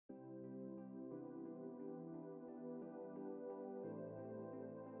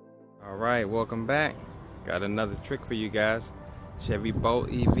Alright, welcome back. Got another trick for you guys. Chevy Bolt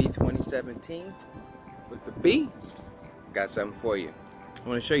EV 2017 with the B. Got something for you. I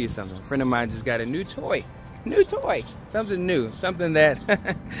want to show you something. A friend of mine just got a new toy. Something new. Something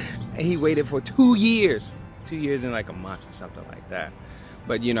that he waited for 2 years. 2 years and like a month or something like that.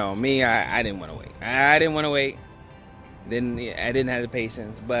 But you know, me, I didn't want to wait. I didn't have the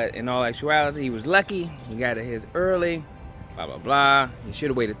patience. But in all actuality, he was lucky. He got his early. Blah, blah, blah. He should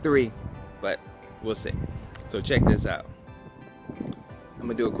have waited 3, but we'll see. So check this out. I'm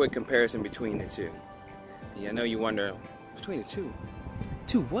gonna do a quick comparison between the two. Yeah, I know you wonder, between the two?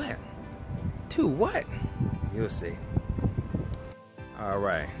 Two what? Two what? You'll see.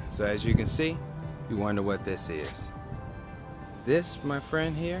 Alright, so as you can see, you wonder what this is. This, my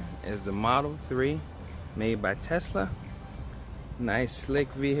friend here, is the Model 3 made by Tesla. Nice, slick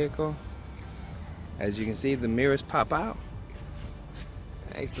vehicle. As you can see, the mirrors pop out.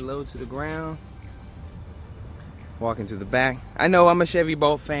 Nice low to the ground. Walking to the back. I know I'm a Chevy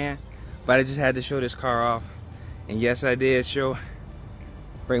Bolt fan, but I just had to show this car off. And yes, I did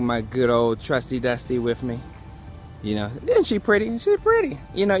bring my good old trusty Dusty with me. You know, isn't she pretty? She's pretty.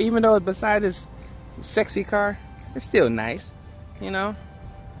 You know, even though beside this sexy car, it's still nice. You know,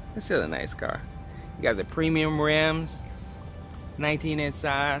 it's still a nice car. You got the premium rims, 19-inch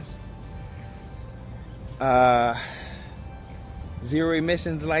size. 0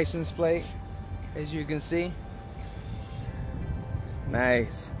 emissions license plate, as you can see.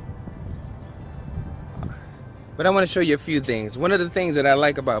 Nice. But I want to show you a few things. One of the things that I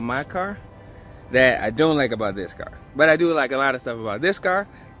like about my car that I don't like about this car, but I do like a lot of stuff about this car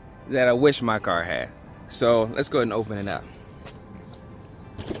that I wish my car had. So let's go ahead and open it up.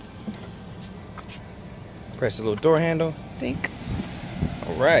 Press the little door handle. Dink.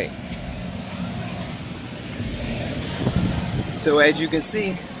 All right. So as you can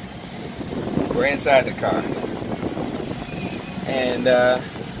see, we're inside the car. And let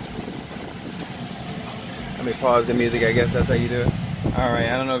me pause the music, I guess that's how you do it. Alright,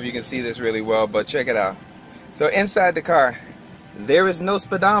 I don't know if you can see this really well, but check it out. So inside the car, there is no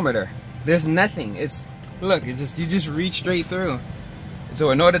speedometer. There's nothing. Look, you just reach straight through. So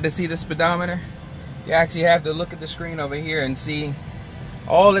in order to see the speedometer, you actually have to look at the screen over here and see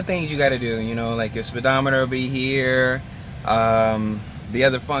all the things you gotta do. You know, like your speedometer will be here. The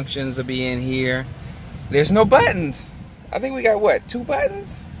other functions will be in here. There's no buttons. I think we got what, 2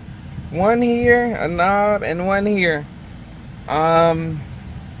 buttons? One here, a knob, and one here. There's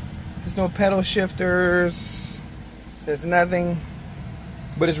no pedal shifters. There's nothing.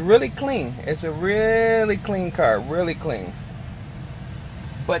 But it's really clean. It's a really clean car, really clean.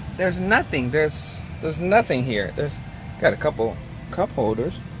 But there's nothing. There's nothing here. There's got a couple cup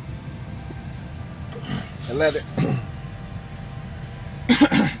holders. A leather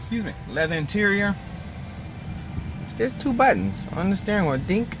excuse me, leather interior. There's 2 buttons on the steering wheel,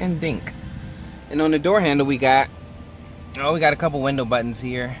 dink and dink. And on the door handle we got a couple window buttons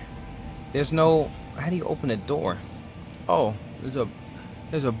here. There's no, how do you open a door? Oh,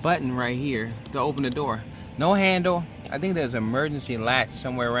 there's a button right here to open the door. No handle. I think there's an emergency latch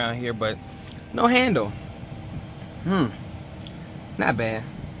somewhere around here, but no handle. Not bad.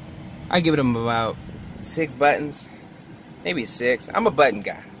 I give them about 6 buttons. Maybe 6. I'm a button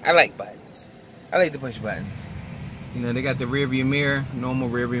guy. I like buttons. I like to push buttons. You know, they got the rear view mirror, normal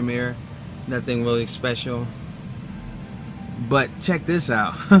rear view mirror. Nothing really special. But check this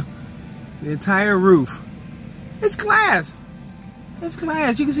out. The entire roof. It's glass. It's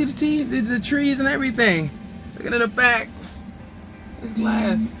glass. You can see the trees and everything. Look at the back. It's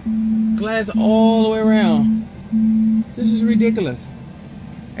glass. Glass all the way around. This is ridiculous.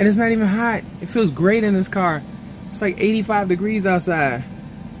 And it's not even hot. It feels great in this car. It's like 85 degrees outside.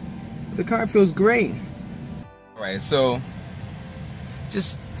 The car feels great. Alright, so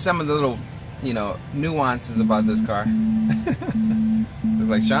just some of the little, you know, nuances about this car. Looks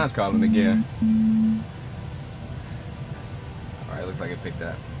like Sean's calling again. Alright, looks like it picked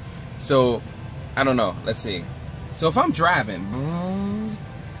up. So, I don't know. Let's see. So if I'm driving,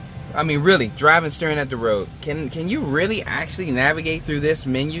 I mean really, driving staring at the road, can you really actually navigate through this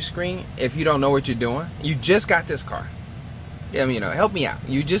menu screen if you don't know what you're doing? You just got this car. I mean, you know, help me out.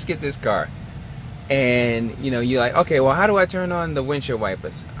 You just get this car. And, you know, you're like, okay, well, how do I turn on the windshield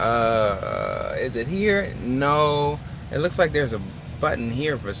wipers? Is it here? No. It looks like there's a button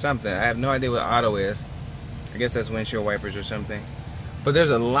here for something. I have no idea what auto is. I guess that's windshield wipers or something. But there's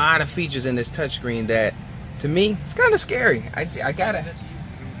a lot of features in this touchscreen that, to me, it's kind of scary. I gotta...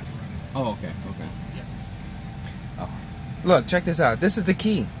 Oh, okay. Oh. Look, check this out. This is the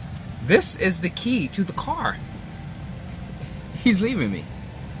key. This is the key to the car. He's leaving me.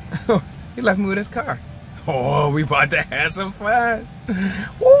 He left me with his car. Oh, we about to have some fun.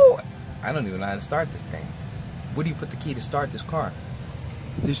 Woo! I don't even know how to start this thing. Where do you put the key to start this car?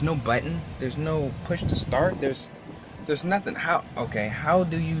 There's no button. There's no push to start. There's nothing. How? Okay, how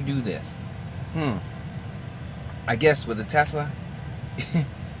do you do this? I guess with a Tesla,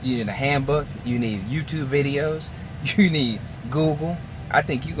 you need a handbook. You need YouTube videos. You need Google. I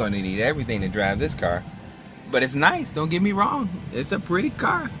think you're going to need everything to drive this car. But it's nice. Don't get me wrong. It's a pretty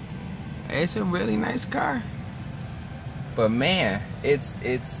car. It's a really nice car. But man, it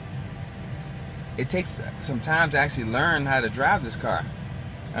takes some time to actually learn how to drive this car.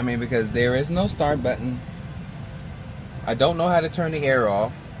 I mean, because there is no start button. I don't know how to turn the air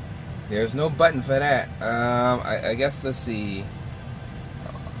off. There's no button for that. I guess, let's see.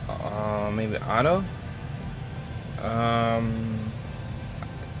 Maybe auto?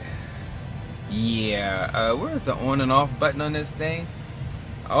 Yeah. Where's the on and off button on this thing?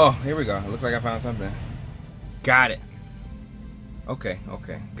 Oh, here we go. It looks like I found something. Got it. Okay.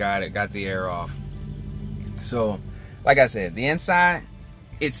 Got it. Got the air off. So, like I said, the inside,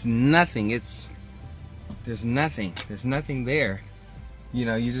 it's nothing. There's nothing. There's nothing there. You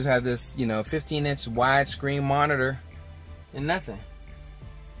know, you just have this, 15-inch widescreen monitor and nothing.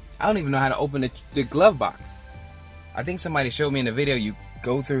 I don't even know how to open the glove box. I think somebody showed me in the video you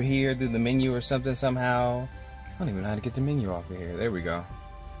go through here, through the menu or something somehow. I don't even know how to get the menu off of here. There we go.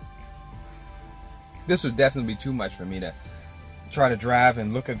 This would definitely be too much for me to try to drive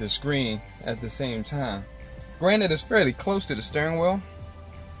and look at the screen at the same time. Granted, it's fairly close to the steering wheel,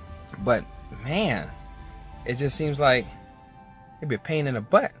 but man, it just seems like it'd be a pain in the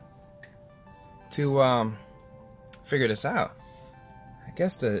butt to figure this out. I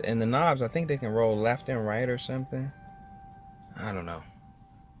guess the knobs, I think they can roll left and right or something. I don't know.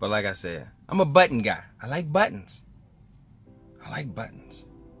 But like I said, I'm a button guy. I like buttons.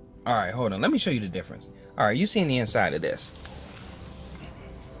 All right, hold on. Let me show you the difference. All right, you seen the inside of this.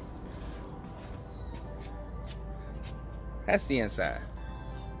 That's the inside.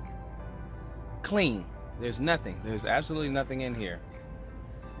 Clean. There's nothing. There's absolutely nothing in here.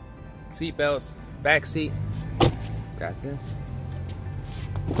 Seat belts, back seat. Got this.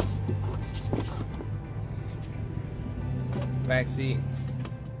 Back seat.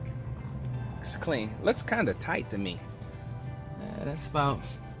 It's clean. Looks kind of tight to me. That's about,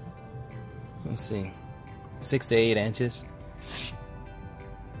 let's see, 6 to 8 inches.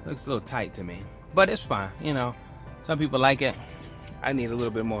 Looks a little tight to me, but it's fine. Some people like it. I need a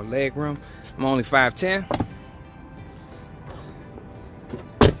little bit more leg room. I'm only 5'10".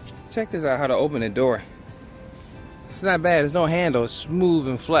 Check this out, how to open the door. It's not bad. There's no handle. It's smooth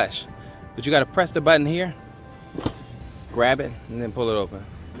and flush. But you got to press the button here, grab it, and then pull it open.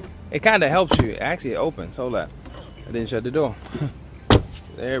 It kind of helps you. Actually, it opens. Hold up. I didn't shut the door.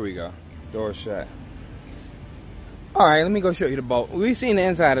 There we go. Door shut. All right, let me go show you the Bolt. We've seen the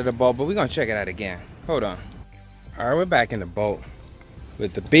inside of the Bolt, but we're going to check it out again. Hold on. All right, we're back in the Bolt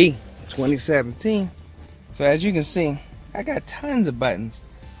with the B 2017. So as you can see, I got tons of buttons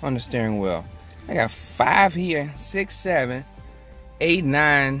on the steering wheel. I got 5 here, 6, 7, 8,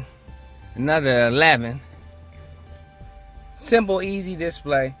 9, another 11. Simple, easy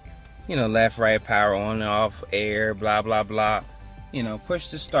display. Left, right, power, on and off, air, blah, blah, blah. Push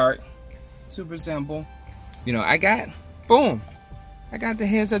to start. Super simple. I got, boom. I got the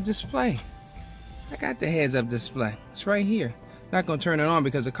heads-up display. It's right here. Not going to turn it on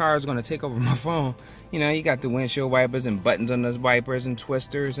because the car is going to take over my phone. You got the windshield wipers and buttons on those wipers and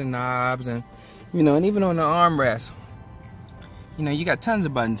twisters and knobs and, and even on the armrest. You got tons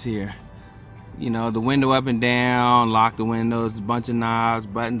of buttons here. The window up and down, lock the windows, a bunch of knobs,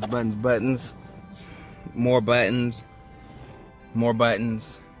 buttons, more buttons.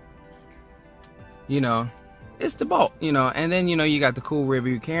 It's the Bolt, and then, you got the cool rear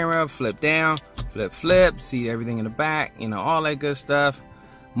view camera, flip down, flip, see everything in the back, all that good stuff.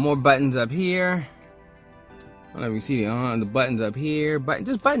 More buttons up here. I don't know if you see the buttons up here,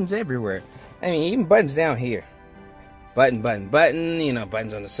 just buttons everywhere. I mean, even buttons down here. Button,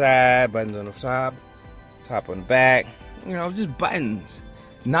 buttons on the side, buttons on the top on the back, just buttons,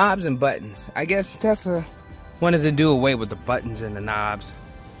 knobs and buttons. I guess Tesla wanted to do away with the buttons and the knobs.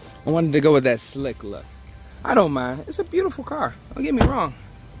 I wanted to go with that slick look. I don't mind. It's a beautiful car. Don't get me wrong.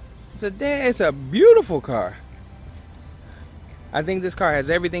 It's a beautiful car. I think this car has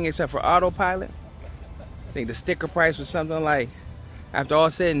everything except for autopilot. I think the sticker price was something like, after all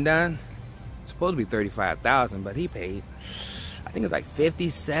said and done, it's supposed to be $35,000, but he paid, I think it's like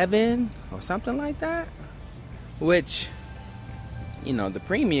 57 or something like that. Which, the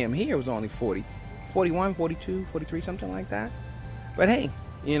premium here was only 40, 41, 42, 43, something like that. But hey,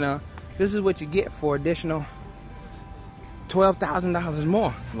 You know, this is what you get for additional $12,000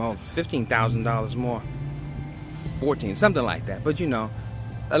 more. Well, $15,000 more. 14, something like that. But you know,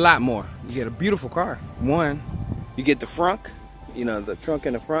 a lot more. You get a beautiful car. One, you get the frunk, you know, the trunk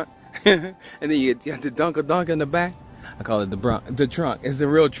in the front. And then you get the dunk in the back. I call it the trunk. It's the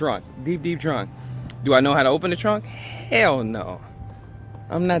real trunk. Deep trunk. Do I know how to open the trunk? Hell no.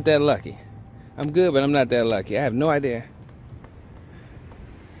 I'm not that lucky. I'm good, but I'm not that lucky. I have no idea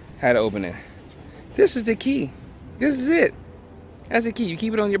how to open it. This is the key. This is it. That's the key. You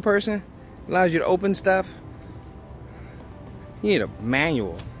keep it on your person. Allows you to open stuff. You need a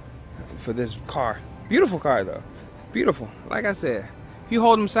manual for this car. Beautiful car though. Beautiful. Like I said, if you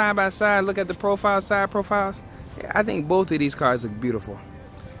hold them side by side, look at the side profiles. I think both of these cars look beautiful.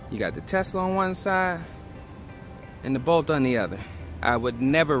 You got the Tesla on one side and the Bolt on the other. I would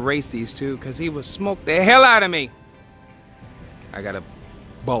never race these two because he would smoke the hell out of me. I got a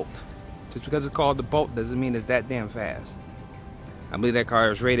Bolt. Just because it's called the Bolt doesn't mean it's that damn fast. I believe that car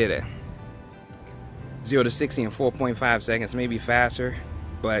is rated at 0 to 60 in 4.5 seconds, maybe faster,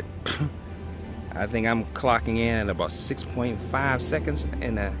 but I think I'm clocking in at about 6.5 seconds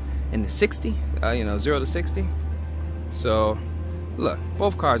in the 60, you know, 0 to 60. So, look,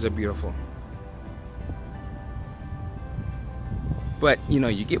 both cars are beautiful. But, you know,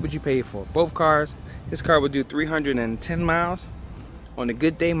 you get what you pay for. Both cars, this car would do 310 miles. On a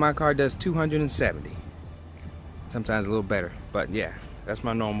good day, my car does 270. Sometimes a little better, but yeah, that's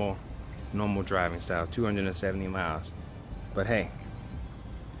my normal driving style, 270 miles. But hey,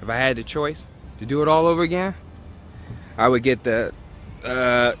 if I had the choice to do it all over again, I would get the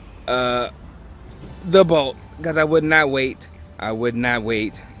Bolt, because I would not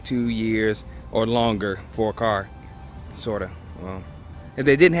wait 2 years or longer for a car, sorta. Well, if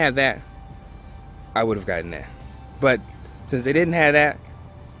they didn't have that, I would have gotten that. But since they didn't have that,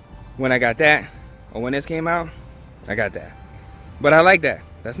 when I got that, or when this came out, I got that. But I like that.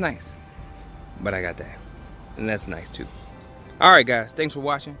 That's nice. But I got that. And that's nice too. Alright guys, thanks for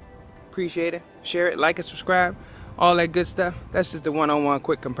watching. Appreciate it. Share it, like it, subscribe, all that good stuff. That's just a one-on-one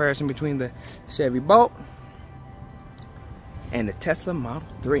quick comparison between the Chevy Bolt and the Tesla Model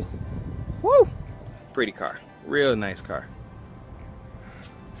 3. Woo! Pretty car. Real nice car.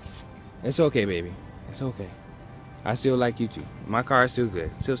 It's okay, baby. It's okay. I still like you too. My car is still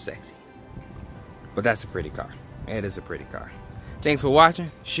good. Still sexy. But that's a pretty car. It is a pretty car. Thanks for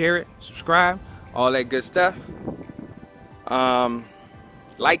watching. Share it. Subscribe. All that good stuff.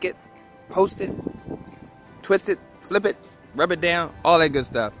 Like it. Post it. Twist it. Flip it. Rub it down. All that good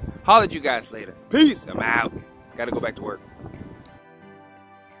stuff. Holler at you guys later. Peace. I'm out. Gotta go back to work.